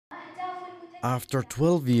After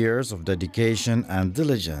 12 years of dedication and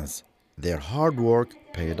diligence, their hard work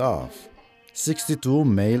paid off. 62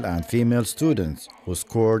 male and female students who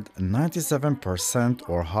scored 97%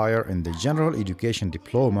 or higher in the General Education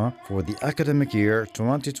Diploma for the academic year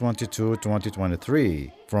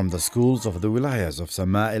 2022-2023 from the schools of the wilayas of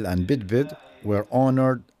Samail and Bidbid were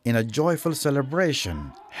honored in a joyful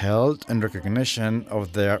celebration held in recognition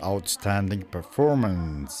of their outstanding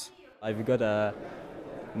performance. I've got a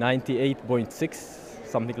 98.6,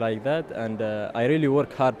 something like that, and I really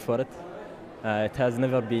work hard for it. It has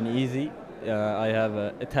never been easy.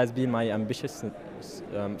 It has been my ambition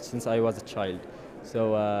since I was a child.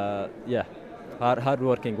 So yeah, hard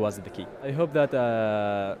working was the key. I hope that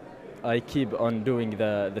I keep on doing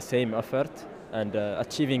the same effort and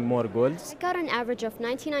achieving more goals. I got an average of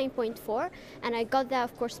 99.4, and I got that,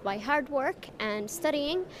 of course, by hard work and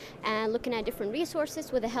studying and looking at different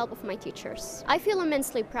resources with the help of my teachers. I feel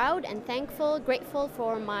immensely proud and thankful, grateful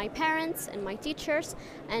for my parents and my teachers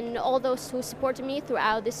and all those who supported me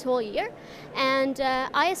throughout this whole year. And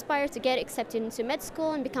I aspire to get accepted into med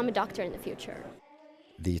school and become a doctor in the future.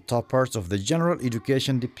 The toppers of the General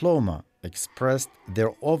Education Diploma expressed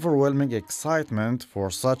their overwhelming excitement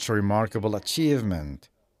for such remarkable achievement,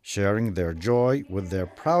 sharing their joy with their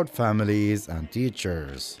proud families and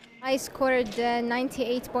teachers. I scored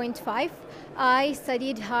 98.5. I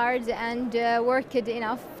studied hard and worked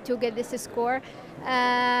enough to get this score.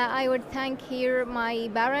 I would thank here my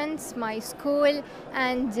parents, my school,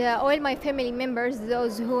 and all my family members,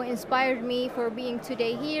 those who inspired me for being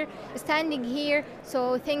today here, standing here.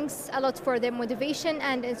 So thanks a lot for their motivation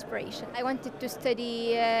and inspiration. I wanted to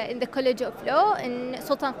study in the College of Law in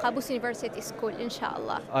Sultan Qaboos University School,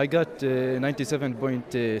 inshallah. I got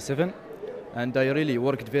 97.7, and I really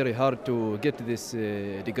worked very hard to get this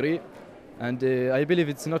degree. And I believe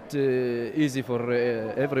it's not easy for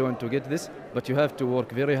everyone to get this, but you have to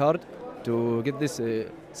work very hard to get this.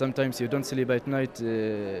 Sometimes you don't sleep at night,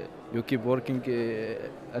 you keep working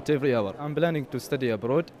at every hour. I'm planning to study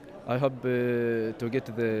abroad. I hope to get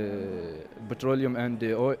the petroleum and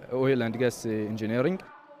oil and gas engineering.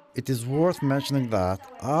 It is worth mentioning that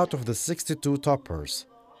out of the 62 toppers,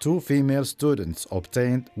 2 female students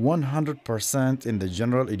obtained 100% in the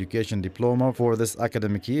General Education Diploma for this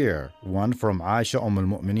academic year, one from Aisha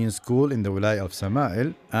al-Mu'mineen School in the Wilaya of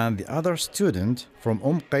Samail, and the other student from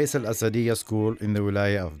Qais al-Asadiyya School in the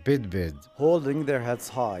Wilaya of Bidbid. Holding their heads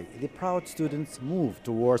high, the proud students move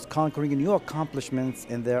towards conquering new accomplishments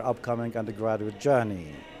in their upcoming undergraduate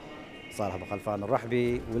journey. Saleh bin Khalfan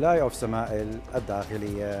al-Rahbi, Wilaya of Samail,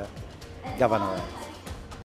 الداخلية, Governor.